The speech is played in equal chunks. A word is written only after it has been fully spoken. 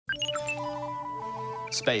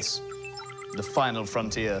Space, the final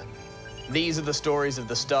frontier. These are the stories of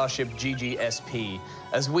the starship GGSP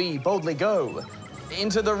as we boldly go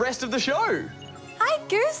into the rest of the show. Hi,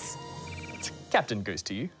 Goose. It's Captain Goose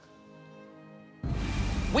to you.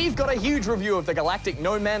 We've got a huge review of the galactic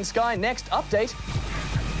No Man's Sky Next update.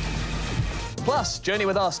 Plus, journey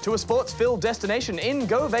with us to a sports-filled destination in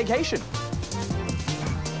Go Vacation.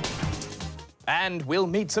 And we'll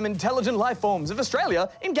meet some intelligent life forms of Australia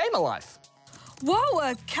in Gamer Life.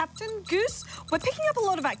 Whoa, Captain Goose, we're picking up a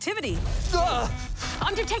lot of activity.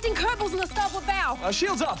 I'm detecting curveballs in the starboard bow.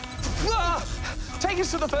 Shields up. Take us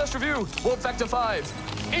to the first review. Warp Factor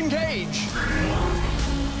 5. Engage.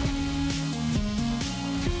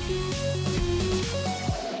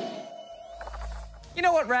 You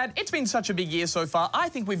know what, Rad? It's been such a big year so far, I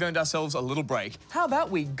think we've earned ourselves a little break. How about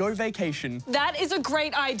we go vacation? That is a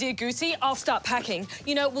great idea, Goosey. I'll start packing.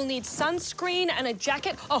 You know, we'll need sunscreen and a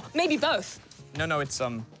jacket. Oh, maybe both. No, it's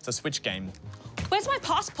a Switch game. Where's my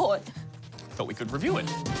passport? Thought we could review it.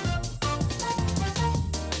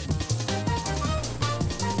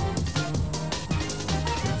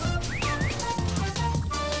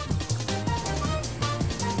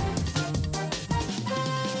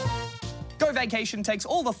 Go Vacation takes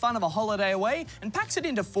all the fun of a holiday away and packs it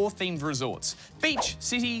into 4 themed resorts: beach,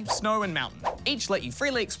 city, snow and mountain. Each let you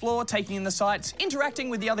freely explore, taking in the sights, interacting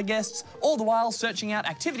with the other guests, all the while searching out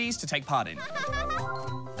activities to take part in.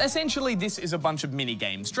 Essentially, this is a bunch of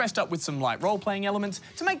mini-games dressed up with some light role-playing elements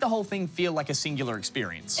to make the whole thing feel like a singular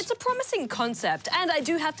experience. It's a promising concept, and I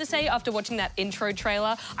do have to say, after watching that intro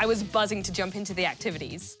trailer, I was buzzing to jump into the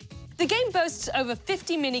activities. The game boasts over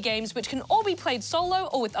 50 mini-games which can all be played solo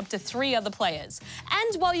or with up to 3 other players.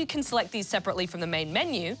 And while you can select these separately from the main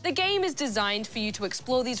menu, the game is designed for you to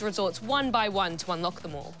explore these resorts one by one to unlock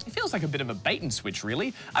them all. It feels like a bit of a bait and switch,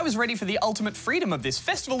 really. I was ready for the ultimate freedom of this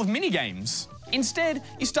festival of mini-games. Instead,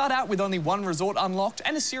 you start out with only 1 resort unlocked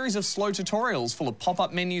and a series of slow tutorials full of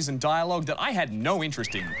pop-up menus and dialogue that I had no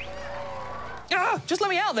interest in. Just let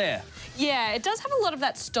me out there! Yeah, it does have a lot of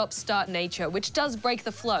that stop-start nature, which does break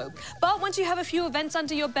the flow. But once you have a few events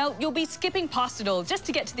under your belt, you'll be skipping past it all just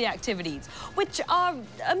to get to the activities, which are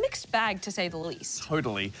a mixed bag, to say the least.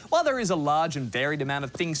 Totally. While there is a large and varied amount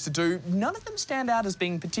of things to do, none of them stand out as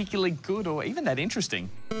being particularly good or even that interesting.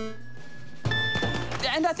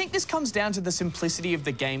 And I think this comes down to the simplicity of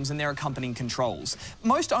the games and their accompanying controls.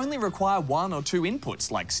 Most only require 1 or 2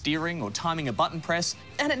 inputs, like steering or timing a button press,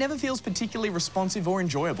 and it never feels particularly responsive or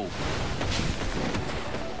enjoyable.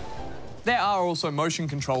 There are also motion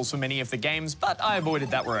controls for many of the games, but I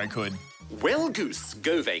avoided that where I could. Well, Goose,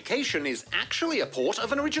 Go Vacation is actually a port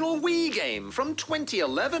of an original Wii game from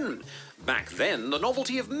 2011. Back then, the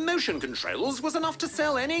novelty of motion controls was enough to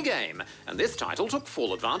sell any game, and this title took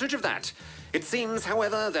full advantage of that. It seems,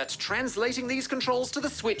 however, that translating these controls to the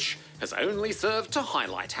Switch has only served to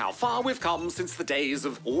highlight how far we've come since the days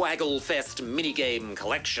of Waggle-Fest minigame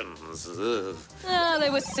collections. They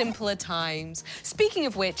were simpler times. Speaking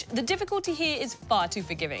of which, the difficulty here is far too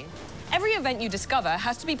forgiving. Every event you discover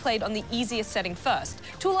has to be played on the easiest setting first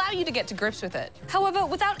to allow you to get to grips with it. However,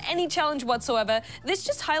 without any challenge whatsoever, this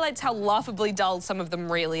just highlights how laughably dull some of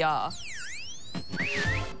them really are.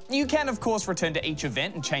 You can, of course, return to each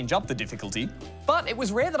event and change up the difficulty, but it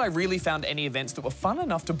was rare that I really found any events that were fun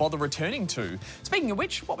enough to bother returning to. Speaking of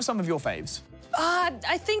which, what were some of your faves?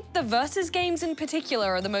 I think the versus games in particular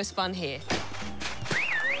are the most fun here.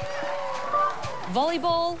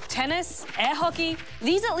 Volleyball, tennis, air hockey,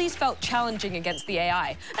 these at least felt challenging against the AI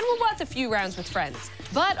and were worth a few rounds with friends.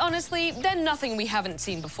 But honestly, they're nothing we haven't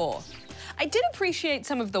seen before. I did appreciate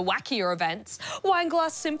some of the wackier events.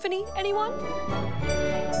 Wineglass Symphony, anyone?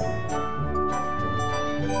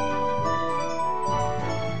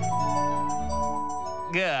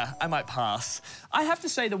 Yeah, I might pass. I have to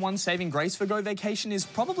say the one saving grace for Go Vacation is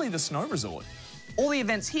probably the snow resort. All the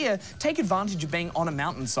events here take advantage of being on a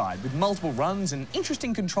mountainside with multiple runs and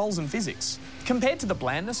interesting controls and physics. Compared to the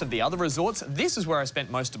blandness of the other resorts, this is where I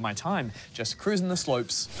spent most of my time, just cruising the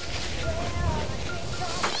slopes.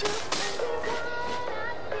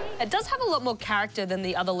 It does have a lot more character than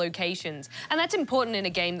the other locations, and that's important in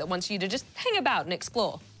a game that wants you to just hang about and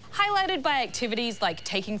explore. Highlighted by activities like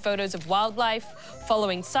taking photos of wildlife,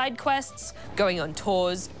 following side quests, going on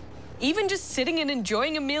tours, even just sitting and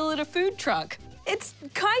enjoying a meal at a food truck. It's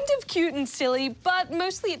kind of cute and silly, but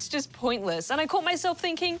mostly it's just pointless, and I caught myself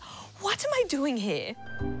thinking, what am I doing here?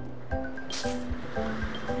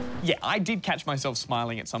 Yeah, I did catch myself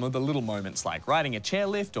smiling at some of the little moments, like riding a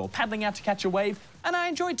chairlift or paddling out to catch a wave, and I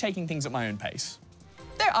enjoyed taking things at my own pace.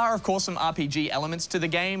 There are, of course, some RPG elements to the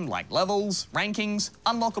game, like levels, rankings,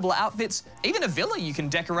 unlockable outfits, even a villa you can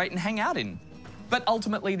decorate and hang out in. But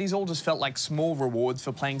ultimately, these all just felt like small rewards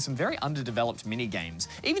for playing some very underdeveloped mini-games,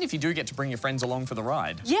 even if you do get to bring your friends along for the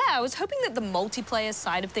ride. Yeah, I was hoping that the multiplayer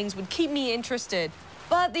side of things would keep me interested.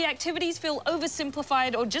 But the activities feel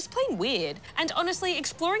oversimplified or just plain weird. And honestly,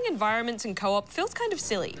 exploring environments in co-op feels kind of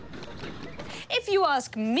silly. If you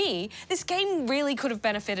ask me, this game really could have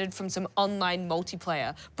benefited from some online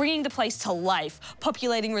multiplayer, bringing the place to life,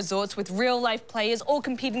 populating resorts with real-life players all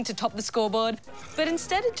competing to top the scoreboard. But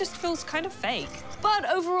instead, it just feels kind of fake. But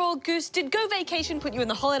overall, Goose, did Go Vacation put you in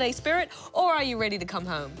the holiday spirit, or are you ready to come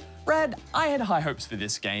home? Brad, I had high hopes for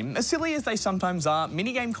this game. As silly as they sometimes are,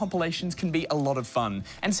 minigame compilations can be a lot of fun,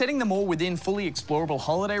 and setting them all within fully explorable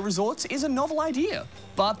holiday resorts is a novel idea.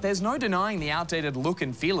 But there's no denying the outdated look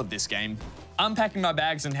and feel of this game. I'm packing my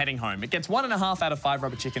bags and heading home. It gets 1.5 out of 5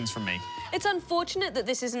 rubber chickens from me. It's unfortunate that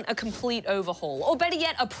this isn't a complete overhaul, or better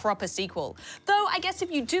yet, a proper sequel. Though I guess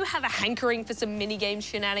if you do have a hankering for some minigame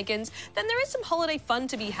shenanigans, then there is some holiday fun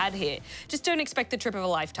to be had here. Just don't expect the trip of a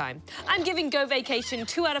lifetime. I'm giving Go Vacation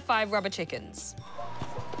 2 out of 5 rubber chickens.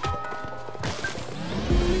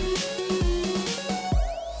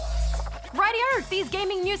 Rightio, these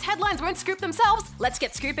gaming news headlines won't scoop themselves. Let's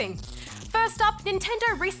get scooping. First up,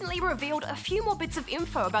 Nintendo recently revealed a few more bits of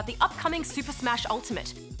info about the upcoming Super Smash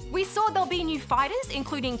Ultimate. We saw there'll be new fighters,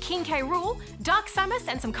 including King K. Rool, Dark Samus,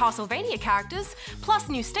 and some Castlevania characters, plus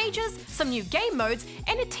new stages, some new game modes,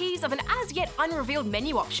 and a tease of an as-yet unrevealed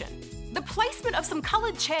menu option. The placement of some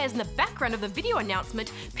coloured chairs in the background of the video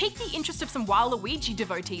announcement piqued the interest of some Waluigi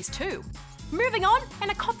devotees too. Moving on,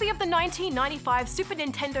 and a copy of the 1995 Super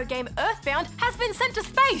Nintendo game Earthbound has been sent to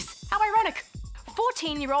space! How ironic!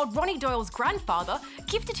 14-year-old Ronnie Doyle's grandfather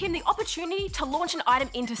gifted him the opportunity to launch an item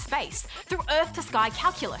into space through Earth to Sky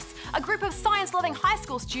Calculus, a group of science-loving high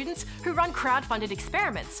school students who run crowd-funded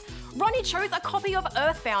experiments. Ronnie chose a copy of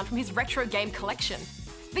Earthbound from his retro game collection.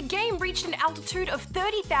 The game reached an altitude of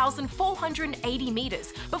 30,480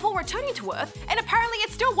 meters before returning to Earth, and apparently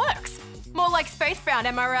it still works. More like Spacebound,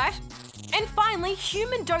 am I right? And finally,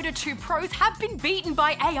 human Dota 2 pros have been beaten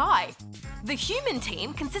by AI. The human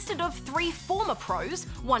team consisted of 3 former pros,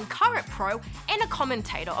 1 current pro, and a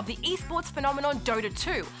commentator of the esports phenomenon Dota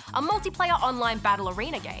 2, a multiplayer online battle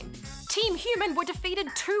arena game. Team Human were defeated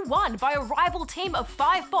 2-1 by a rival team of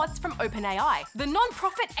 5 bots from OpenAI, the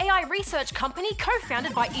non-profit AI research company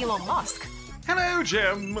co-founded by Elon Musk. Hello,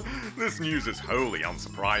 Jim. This news is wholly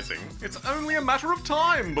unsurprising. It's only a matter of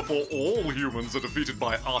time before all humans are defeated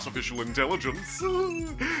by artificial intelligence.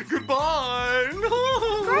 Goodbye.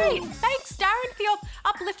 Great, thanks Darren for your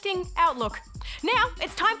uplifting outlook. Now,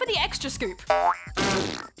 it's time for the extra scoop.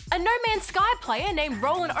 A No Man's Sky player named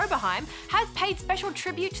Roland Oberheim has paid special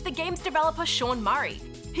tribute to the game's developer Sean Murray.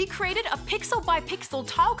 He created a pixel-by-pixel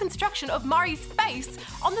tile construction of Murray's face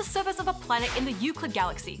on the surface of a planet in the Euclid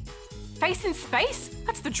galaxy. Face in space?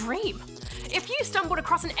 That's the dream. If you stumbled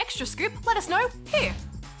across an extra scoop, let us know here.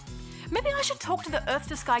 Maybe I should talk to the Earth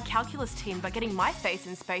to Sky Calculus team about getting my face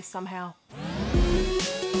in space somehow.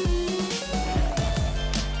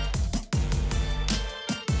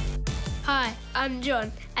 Hi, I'm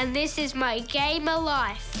John, and this is my gamer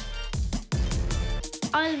life.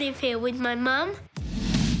 I live here with my mum,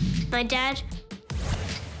 my dad,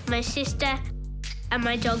 my sister, and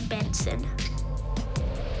my dog Benson.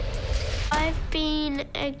 I've been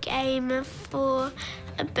a gamer for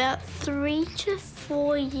about 3 to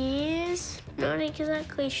 4 years. Not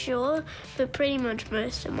exactly sure, but pretty much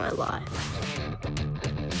most of my life.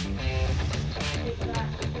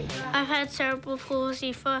 I've had cerebral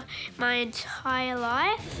palsy for my entire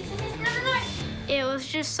life. It was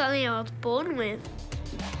just something I was born with.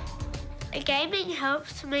 Gaming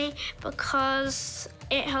helps me because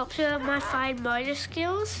it helps with my fine motor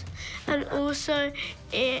skills, and also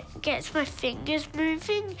it gets my fingers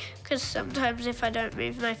moving, because sometimes if I don't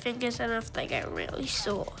move my fingers enough, they get really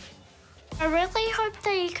sore. I really hope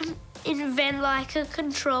they can invent like a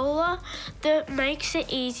controller that makes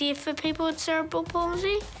it easier for people with cerebral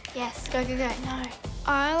palsy. Yes, go, go, go, no.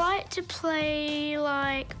 I like to play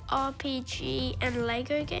like RPG and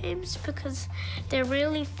Lego games because they're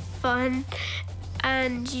really fun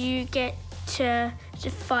and you get to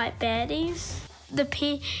fight baddies. The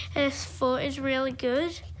PS4 is really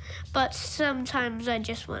good, but sometimes I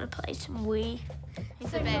just want to play some Wii.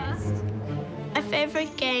 It's the best. My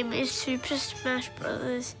favourite game is Super Smash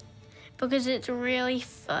Bros. Because it's really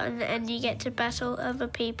fun and you get to battle other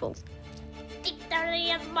people. Victory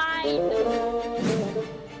is mine!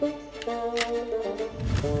 3,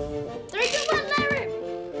 2, 1, Larry!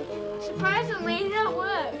 Surprisingly, that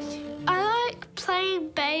worked. I like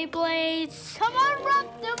playing Beyblades. Come on,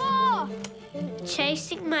 rock them off!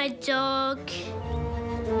 Chasing my dog.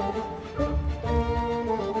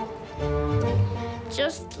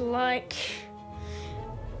 just like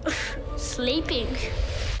sleeping.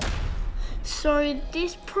 So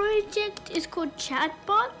this project is called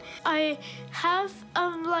Chatbot. I have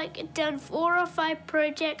done 4 or 5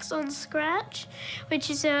 projects on Scratch, which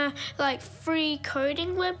is a free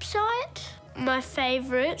coding website. My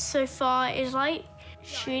favourite so far is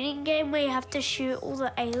shooting game where you have to shoot all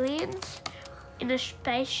the aliens in a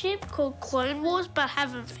spaceship called Clone Wars, but I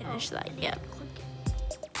haven't finished that yet.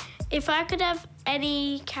 If I could have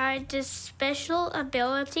any character's special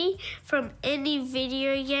ability from any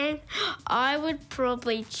video game, I would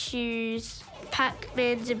probably choose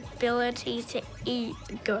Pac-Man's ability to eat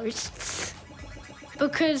ghosts.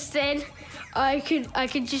 Because then I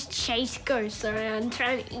could just chase ghosts around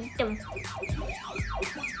trying to eat them.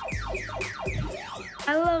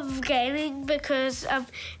 I love gaming because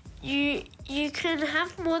you can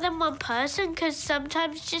have more than one person, because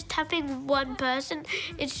sometimes just having one person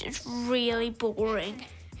is just really boring.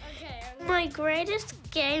 My greatest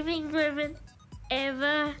gaming moment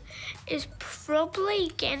ever is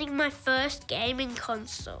probably getting my first gaming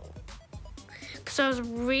console, because I was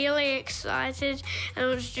really excited and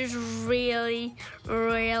it was just really,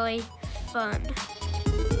 really fun.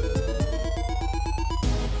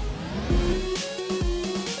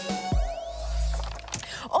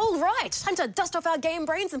 All right, time to dust off our game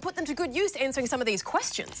brains and put them to good use answering some of these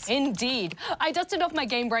questions. Indeed. I dusted off my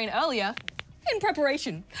game brain earlier in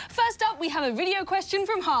preparation. First up, we have a video question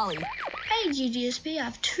from Harley. Hey GGSP, I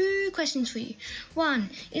have 2 questions for you. 1,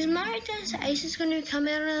 is Mario Tennis Aces going to come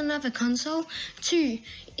out on another console? 2,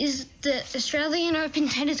 is the Australian Open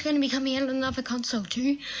Tennis going to be coming out on another console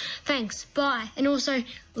too? Thanks, bye. And also,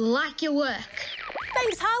 like your work.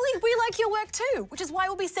 Thanks, Harley. We like your work too, which is why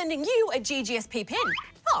we'll be sending you a GGSP pin.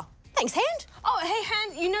 Oh, thanks, Hand. Oh, hey,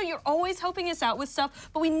 Han, you know you're always helping us out with stuff,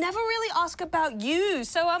 but we never really ask about you.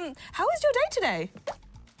 So, how was your day today?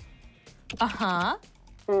 Uh-huh.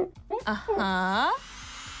 Uh-huh.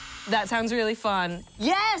 That sounds really fun.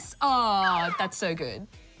 Yes! Oh, that's so good.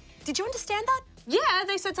 Did you understand that? Yeah,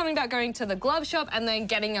 they said something about going to the glove shop and then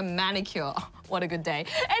getting a manicure. What a good day.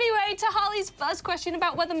 Anyway, to Harley's first question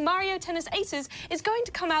about whether Mario Tennis Aces is going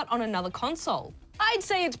to come out on another console. I'd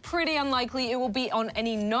say it's pretty unlikely it will be on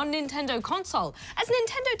any non-Nintendo console, as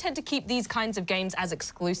Nintendo tend to keep these kinds of games as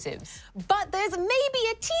exclusives. But there's maybe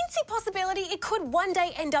a teensy possibility it could one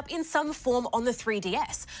day end up in some form on the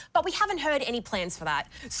 3DS. But we haven't heard any plans for that.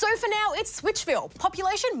 So for now, it's Switchville,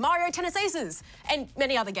 population Mario Tennis Aces, and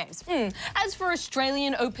many other games. As for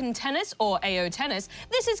Australian Open Tennis, or AO Tennis,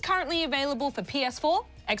 this is currently available for PS4,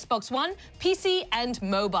 Xbox One, PC, and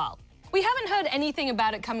mobile. We haven't heard anything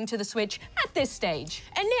about it coming to the Switch at this stage.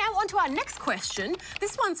 And now on to our next question.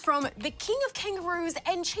 This one's from the King of Kangaroos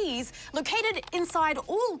and Cheese, located inside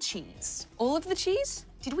All Cheese. All of the cheese?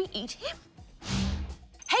 Did we eat him?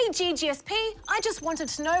 Hey GGSP, I just wanted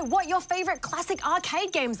to know what your favourite classic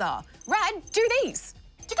arcade games are. Rad, do these.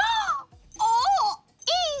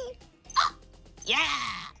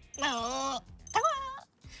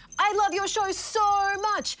 I love your show so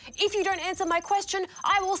much. If you don't answer my question,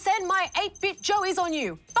 I will send my 8-bit Joeys on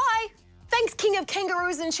you. Bye. Thanks, King of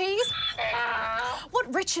Kangaroos and Cheese.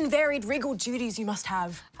 What rich and varied regal duties you must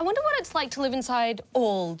have. I wonder what it's like to live inside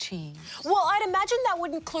All Cheese. Well, I'd imagine that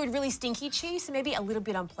would include really stinky cheese, so maybe a little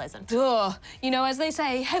bit unpleasant. Ugh. You know, as they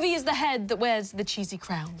say, heavy is the head that wears the cheesy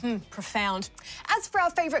crown. Profound. As for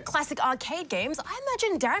our favourite classic arcade games, I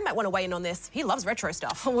imagine Darren might want to weigh in on this. He loves retro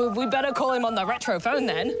stuff. Well, we better call him on the retro phone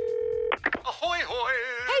then. Ahoy, hoy!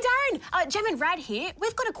 Hey Darren, Jem and Rad here.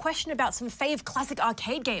 We've got a question about some fave classic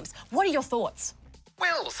arcade games. What are your thoughts?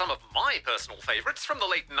 Well, some of my personal favourites from the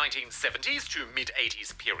late 1970s to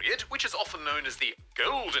mid-80s period, which is often known as the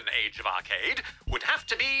golden age of arcade, would have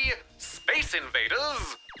to be Space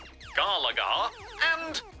Invaders, Galaga,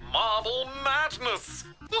 and Marble Madness.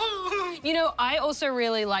 You know, I also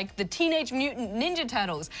really like the Teenage Mutant Ninja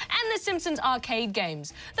Turtles and the Simpsons arcade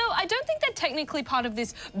games, though I don't think they're technically part of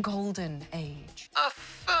this golden age.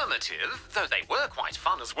 Affirmative, though they were quite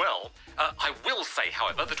fun as well. I will say,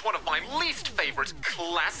 however, that one of my least favourite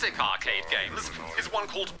classic arcade games is one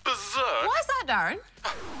called Berserk. Why is that, Darren?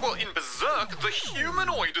 Well, in Berserk, the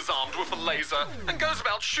humanoid is armed with a laser and goes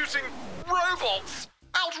about shooting robots.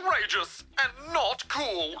 Outrageous and not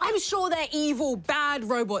cool. I'm sure they're evil, bad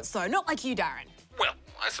robots, though, not like you, Darren. Well,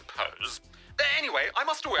 I suppose. Anyway, I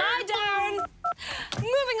must away. Bye, Darren.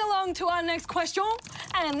 Moving along to our next question.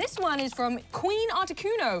 And this one is from Queen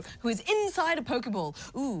Articuno, who is inside a Pokeball.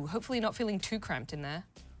 Ooh, hopefully not feeling too cramped in there.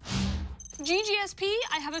 GGSP,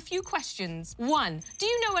 I have a few questions. 1, do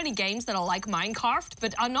you know any games that are like Minecraft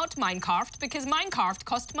but are not Minecraft because Minecraft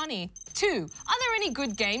cost money? 2, are there any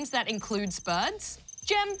good games that include birds?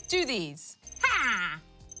 Gem, do these. Ha!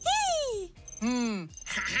 Hee! Ha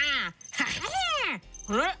ha! Ha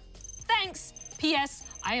ha! Thanks. P.S.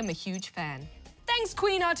 I am a huge fan. Thanks,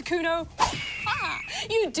 Queen Articuno.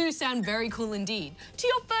 You do sound very cool indeed. To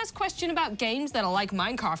your first question about games that are like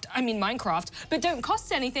Minecraft, but don't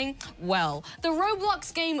cost anything, well, the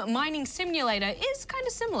Roblox game Mining Simulator is kind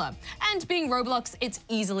of similar. And being Roblox, it's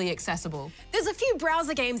easily accessible. There's a few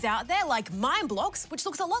browser games out there like Mineblox, which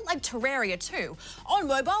looks a lot like Terraria too. On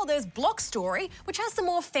mobile, there's Block Story, which has some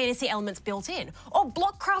more fantasy elements built in, or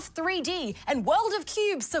Blockcraft 3D and World of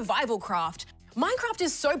Cubes Survival Craft. Minecraft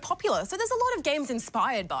is so popular, so there's a lot of games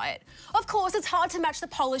inspired by it. Of course, it's hard to match the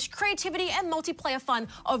polished creativity and multiplayer fun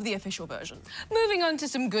of the official version. Moving on to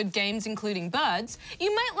some good games, including birds,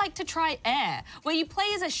 you might like to try Air, where you play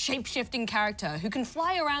as a shape-shifting character who can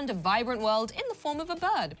fly around a vibrant world in the form of a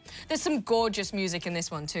bird. There's some gorgeous music in this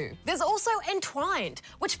one too. There's also Entwined,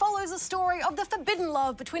 which follows the story of the forbidden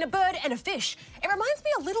love between a bird and a fish. It reminds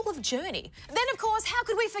me a little of Journey. Then, of course, how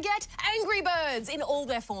could we forget Angry Birds in all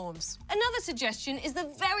their forms? Another suggestion is the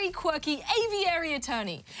very quirky Aviary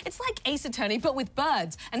Attorney. It's like Ace Attorney, but with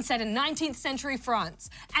birds, and set in 19th century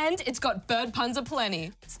France. And it's got bird puns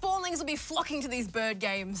aplenty. Spawnlings will be flocking to these bird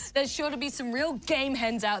games. There's sure to be some real game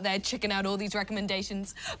hens out there checking out all these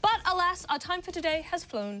recommendations. But alas, our time for today has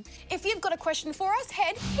flown. If you've got a question for us,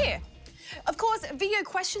 head here. Of course, video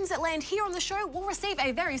questions that land here on the show will receive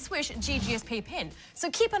a very swish GGSP pin. So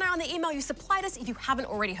keep an eye on the email you supplied us if you haven't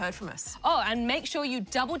already heard from us. Oh, and make sure you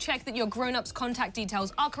double check that your grown-up's contact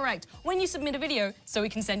details are correct when you submit a video so we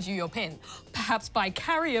can send you your pin. Perhaps by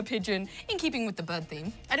carrier pigeon, in keeping with the bird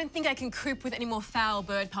theme. I don't think I can cope with any more foul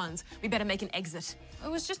bird puns. We better make an exit. It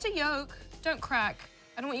was just a yolk. Don't crack.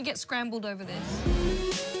 I don't want you to get scrambled over this.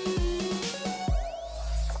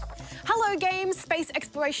 Hello Games, space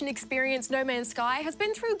exploration experience No Man's Sky has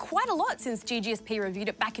been through quite a lot since GGSP reviewed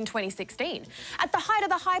it back in 2016. At the height of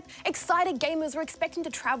the hype, excited gamers were expecting to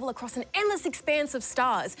travel across an endless expanse of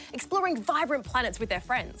stars, exploring vibrant planets with their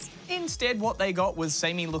friends. Instead, what they got was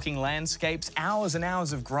samey-looking landscapes, hours and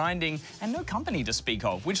hours of grinding, and no company to speak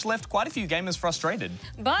of, which left quite a few gamers frustrated.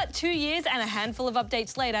 But 2 years and a handful of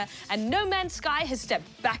updates later, and No Man's Sky has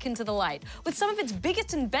stepped back into the light, with some of its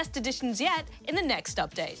biggest and best additions yet in the next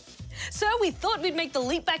update. So we thought we'd make the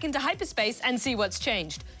leap back into hyperspace and see what's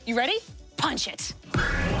changed. You ready? Punch it!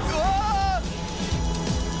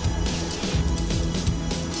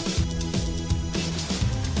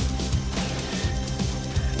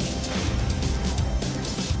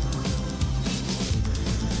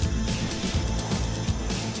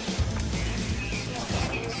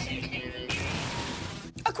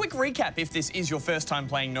 A quick recap if this is your first time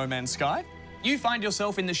playing No Man's Sky. You find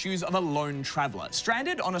yourself in the shoes of a lone traveller,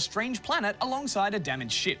 stranded on a strange planet alongside a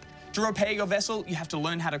damaged ship. To repair your vessel, you have to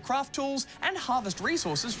learn how to craft tools and harvest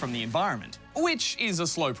resources from the environment, which is a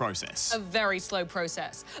slow process. A very slow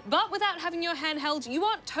process. But without having your handheld, you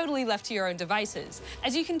aren't totally left to your own devices,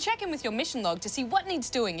 as you can check in with your mission log to see what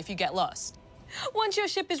needs doing if you get lost. Once your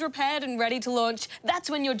ship is repaired and ready to launch,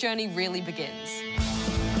 that's when your journey really begins.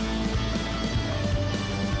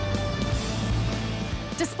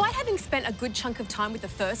 Despite having spent a good chunk of time with the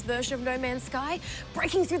first version of No Man's Sky,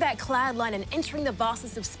 breaking through that cloud line and entering the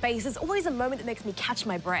vastness of space is always a moment that makes me catch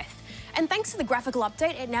my breath. And thanks to the graphical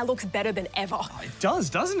update, it now looks better than ever. Oh, it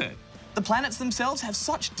does, doesn't it? The planets themselves have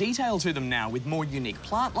such detail to them now, with more unique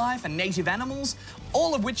plant life and native animals,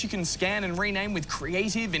 all of which you can scan and rename with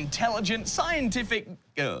creative, intelligent, scientific...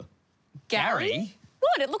 Gary?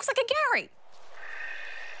 What? It looks like a Gary.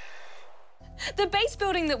 The base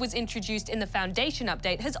building that was introduced in the Foundation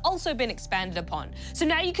update has also been expanded upon, so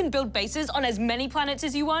now you can build bases on as many planets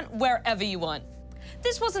as you want, wherever you want.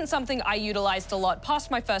 This wasn't something I utilised a lot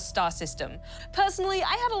past my first star system. Personally,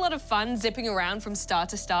 I had a lot of fun zipping around from star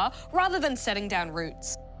to star, rather than setting down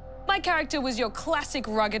roots. My character was your classic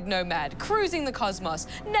rugged nomad, cruising the cosmos,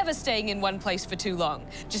 never staying in one place for too long.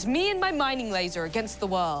 Just me and my mining laser against the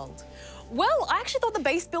world. Well, I actually thought the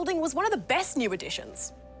base building was one of the best new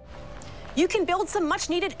additions. You can build some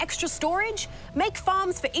much-needed extra storage, make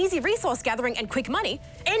farms for easy resource gathering and quick money,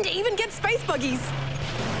 and even get space buggies.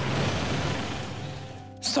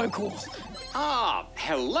 So cool. Ah,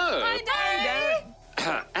 hello. Hi, Dad.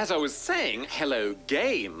 As I was saying, Hello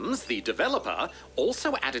Games, the developer,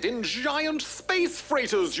 also added in giant space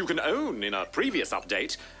freighters you can own in a previous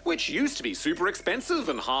update, which used to be super expensive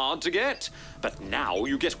and hard to get. But now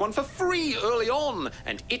you get one for free early on,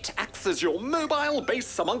 and it acts as your mobile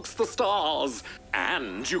base amongst the stars.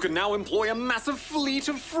 And you can now employ a massive fleet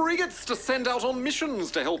of frigates to send out on missions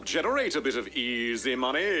to help generate a bit of easy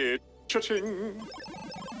money. Cha-ching.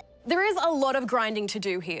 There is a lot of grinding to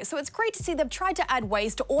do here, so it's great to see they've tried to add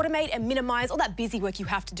ways to automate and minimise all that busy work you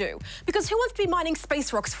have to do. Because who wants to be mining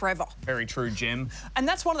space rocks forever? Very true, Jim. And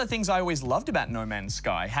that's one of the things I always loved about No Man's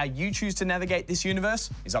Sky. How you choose to navigate this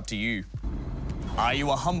universe is up to you. Are you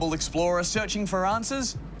a humble explorer searching for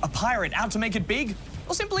answers? A pirate out to make it big?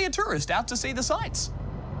 Or simply a tourist out to see the sights?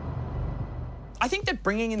 I think that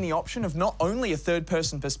bringing in the option of not only a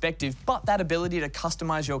third-person perspective, but that ability to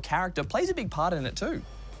customise your character plays a big part in it too.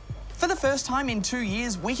 For the first time in 2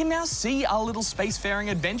 years, we can now see our little spacefaring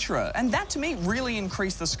adventurer, and that to me really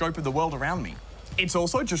increased the scope of the world around me. It's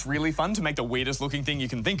also just really fun to make the weirdest looking thing you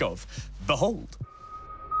can think of. Behold.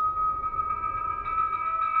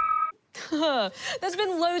 There's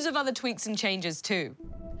been loads of other tweaks and changes too.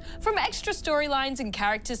 From extra storylines and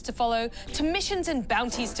characters to follow, to missions and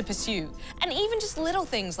bounties to pursue, and even just little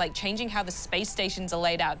things like changing how the space stations are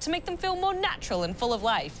laid out to make them feel more natural and full of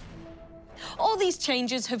life. All these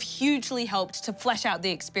changes have hugely helped to flesh out the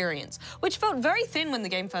experience, which felt very thin when the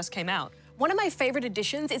game first came out. One of my favourite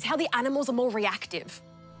additions is how the animals are more reactive.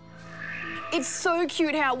 It's so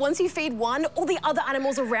cute how once you feed one, all the other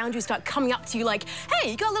animals around you start coming up to you like, hey,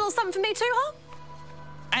 you got a little something for me too, huh?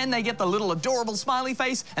 And they get the little adorable smiley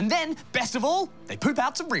face, and then, best of all, they poop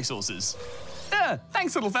out some resources.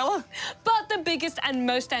 Thanks, little fella. But the biggest and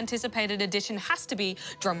most anticipated addition has to be,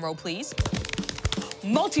 drumroll please,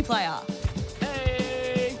 multiplayer.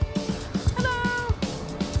 Hey! Hello!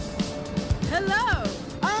 Hello!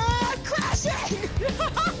 Ah, crashing!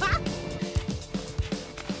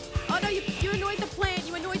 Oh no, you annoyed the plant,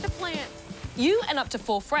 you annoyed the plant. You and up to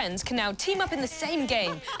 4 friends can now team up in the same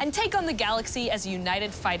game and take on the galaxy as a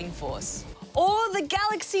united fighting force. Or the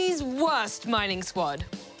galaxy's worst mining squad.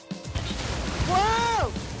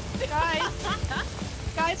 Whoa!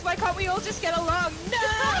 Guys, why can't we all just get along? No!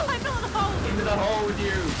 I fell in the hole! Into the hole with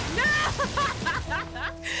you!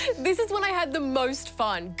 This is when I had the most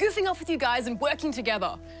fun, goofing off with you guys and working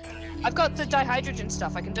together. I've got the dihydrogen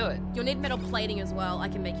stuff, I can do it. You'll need metal plating as well, I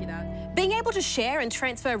can make you that. Being able to share and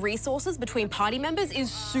transfer resources between party members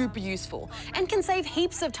is super useful and can save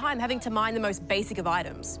heaps of time having to mine the most basic of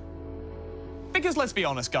items. Because let's be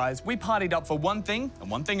honest, guys, we partied up for one thing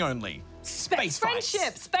and one thing only. Space fights.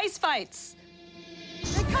 Friendship, space fights.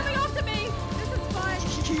 They're coming after me! This is fun!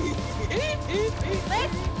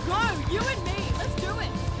 Let's go! You and me! Let's do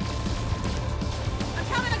it! I'm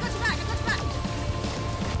coming! I got your back! I got your back!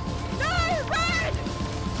 No! Run!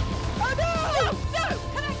 Oh no! No! No!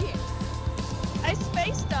 Come back here! I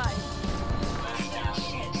space died.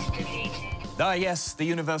 Ah, yes, the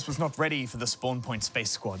universe was not ready for the Spawn Point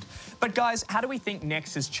Space Squad. But guys, how do we think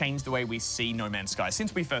Next has changed the way we see No Man's Sky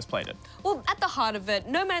since we first played it? Well, at the heart of it,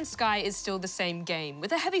 No Man's Sky is still the same game,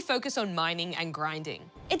 with a heavy focus on mining and grinding.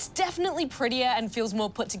 It's definitely prettier and feels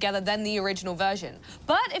more put together than the original version.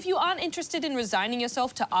 But if you aren't interested in resigning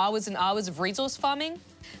yourself to hours and hours of resource farming,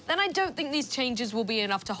 then I don't think these changes will be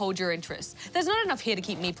enough to hold your interest. There's not enough here to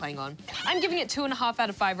keep me playing on. I'm giving it 2.5 out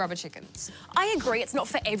of 5 rubber chickens. I agree it's not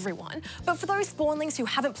for everyone, but for those spawnlings who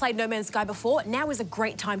haven't played No Man's Sky before, now is a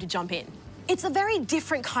great time to jump in. It's a very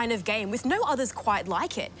different kind of game with no others quite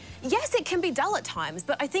like it. Yes, it can be dull at times,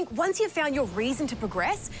 but I think once you've found your reason to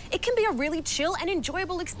progress, it can be a really chill and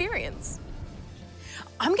enjoyable experience.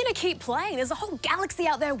 I'm gonna keep playing. There's a whole galaxy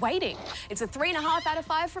out there waiting. It's a 3.5 out of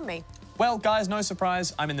 5 from me. Well, guys, no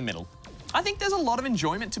surprise, I'm in the middle. I think there's a lot of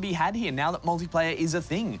enjoyment to be had here now that multiplayer is a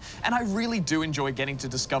thing, and I really do enjoy getting to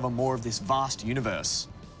discover more of this vast universe.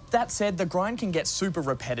 That said, the grind can get super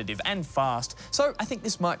repetitive and fast, so I think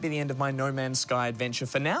this might be the end of my No Man's Sky adventure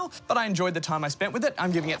for now, but I enjoyed the time I spent with it.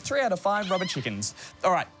 I'm giving it 3 out of 5 rubber chickens.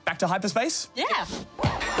 All right, back to hyperspace? Yeah.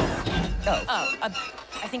 Oh.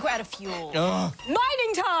 I think we're out of fuel.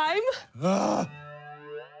 Mining time!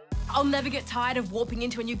 I'll never get tired of warping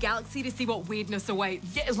into a new galaxy to see what weirdness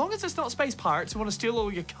awaits. Yeah, as long as it's not space pirates who want to steal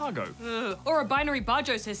all your cargo. Or a binary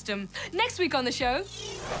barjo system. Next week on the show,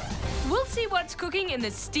 we'll see what's cooking in the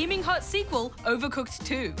steaming hot sequel, Overcooked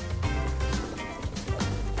 2.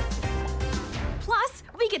 Plus,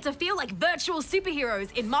 we get to feel like virtual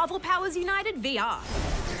superheroes in Marvel Powers United VR.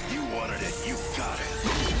 You wanted it, you got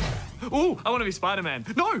it. Ooh, I want to be Spider-Man.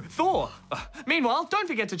 No, Thor. Meanwhile, don't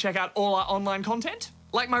forget to check out all our online content,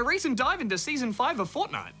 like my recent dive into Season 5 of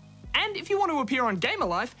Fortnite. And if you want to appear on Gamer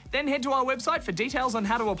Life, then head to our website for details on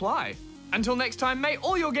how to apply. Until next time, may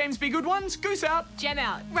all your games be good ones. Goose out. Gem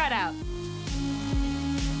out. Rat out.